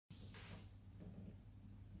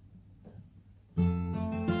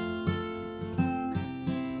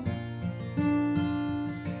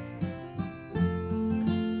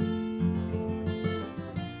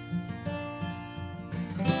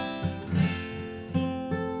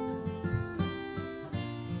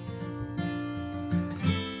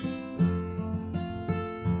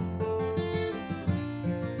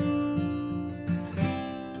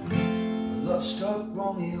love-struck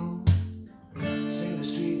Romeo, sing the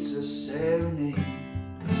streets a serenade,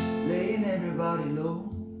 laying everybody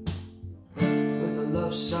low with a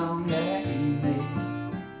love song that he made.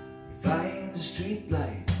 He finds a street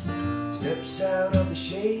light, steps out of the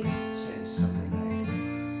shade, says something like,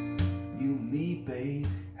 "You and me, babe,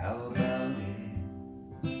 how about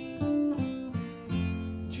it?"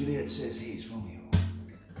 Juliet says he's Romeo,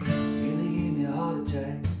 nearly gave me a heart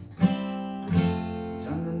attack. He's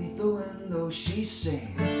underneath the window, she's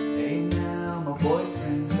saying, "Hey now, my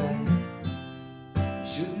boyfriend's back. You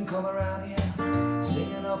shouldn't come around here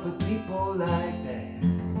singing up at people like that.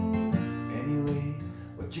 Anyway,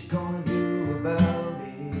 what you gonna do about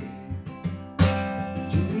it?"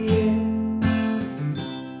 Juliet,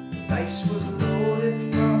 the dice was loaded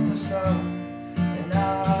from the start, and I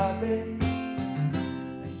bet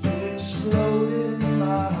you exploded in my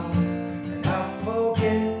heart. And I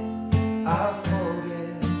forget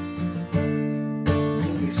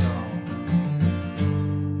movie song.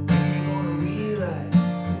 When you gonna realize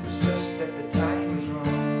it was just that the time was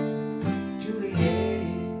wrong, Juliet?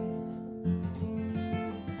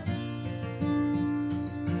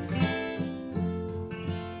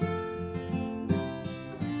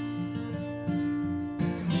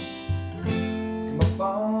 Come up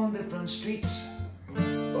on different streets,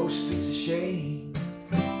 both streets of shame,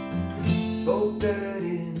 both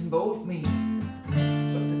dirty and both mean,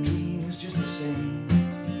 but the dream's just the same.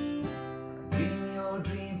 I dream your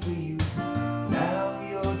dream for you, now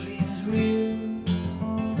your dream is real.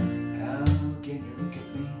 How can you look at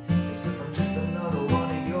me as if I'm just another one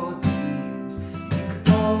of your dreams? You can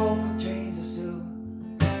fall for chains of silver,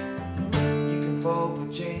 you can fall for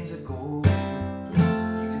chains of gold,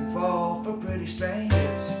 you can fall for pretty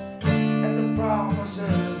strangers and the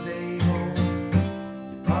promises they hold.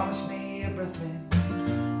 You promised me everything,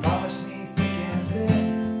 promised me thick and thin.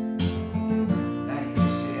 Now you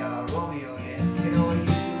say I'm Romeo, yeah. You know I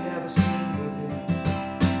used to have a scene with him.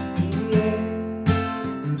 Juliet,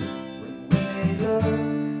 when we made love,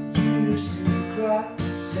 you used to cry,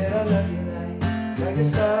 said I love you like the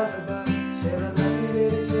stars above, said I love you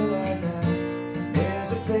baby till I die.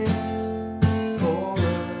 There's a place for us.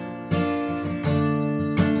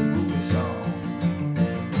 Movie song.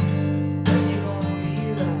 When you gonna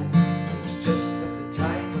realize it was just that the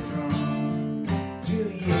time was wrong,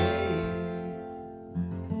 Juliet?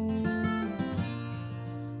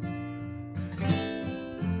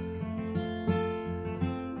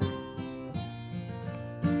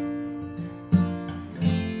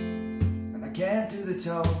 And I can't do the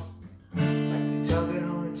talk like they talking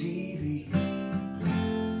on the TV,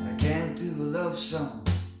 and I can't do a love song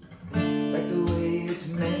like the way it's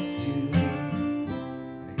meant to be.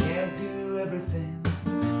 I can't do everything,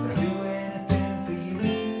 but I'll do anything for you.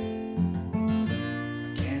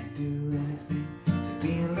 I can't do anything to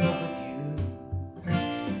be in love with you,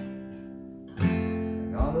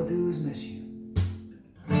 and all I do is miss you,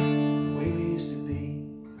 the way we used to be.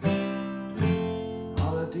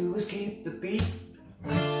 All I do is keep the beat,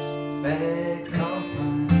 bad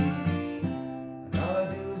company, and all I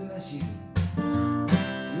do is miss you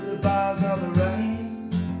through the bars of the rain.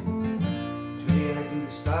 Juliet, I do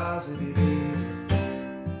the stars with you, baby,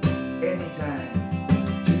 anytime.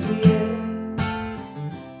 Juliet,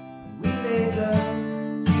 when we made love,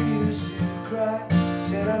 you used to cry,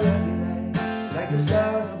 said I love you like the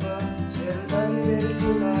stars above, said I love you baby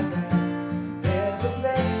till I die. There's a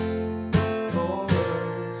place for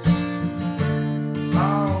us.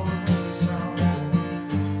 Oh, movie song.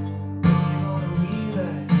 When you gonna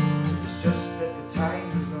realize it was just that the time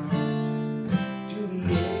was wrong,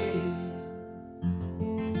 Juliet?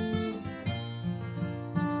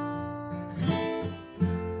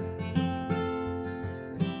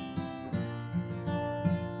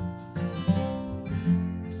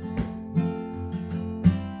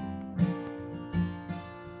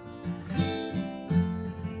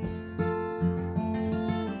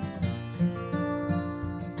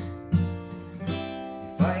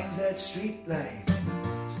 Finds that street light,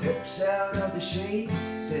 steps out of the shade,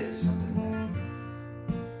 says something like,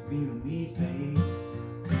 "You and me, babe,